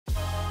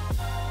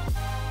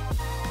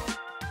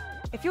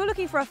If you're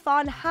looking for a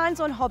fun,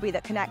 hands-on hobby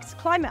that connects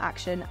climate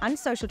action and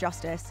social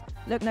justice,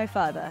 look no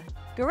further.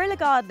 Guerrilla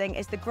Gardening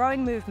is the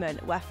growing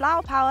movement where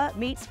flower power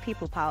meets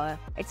people power.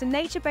 It's a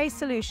nature-based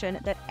solution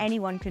that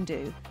anyone can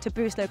do to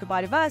boost local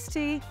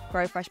biodiversity,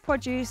 grow fresh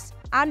produce,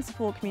 and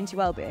support community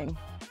well-being.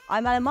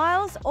 I'm Ellen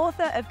Miles,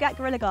 author of Get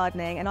Guerrilla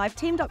Gardening, and I've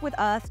teamed up with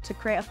Earth to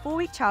create a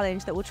 4-week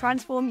challenge that will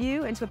transform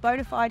you into a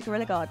bona fide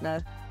guerrilla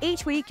gardener.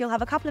 Each week, you'll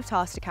have a couple of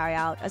tasks to carry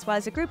out, as well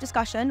as a group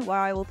discussion where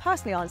I will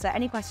personally answer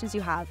any questions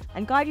you have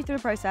and guide you through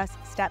the process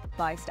step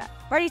by step.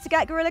 Ready to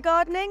get guerrilla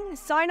gardening?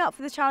 Sign up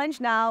for the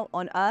challenge now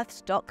on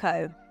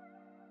earths.co.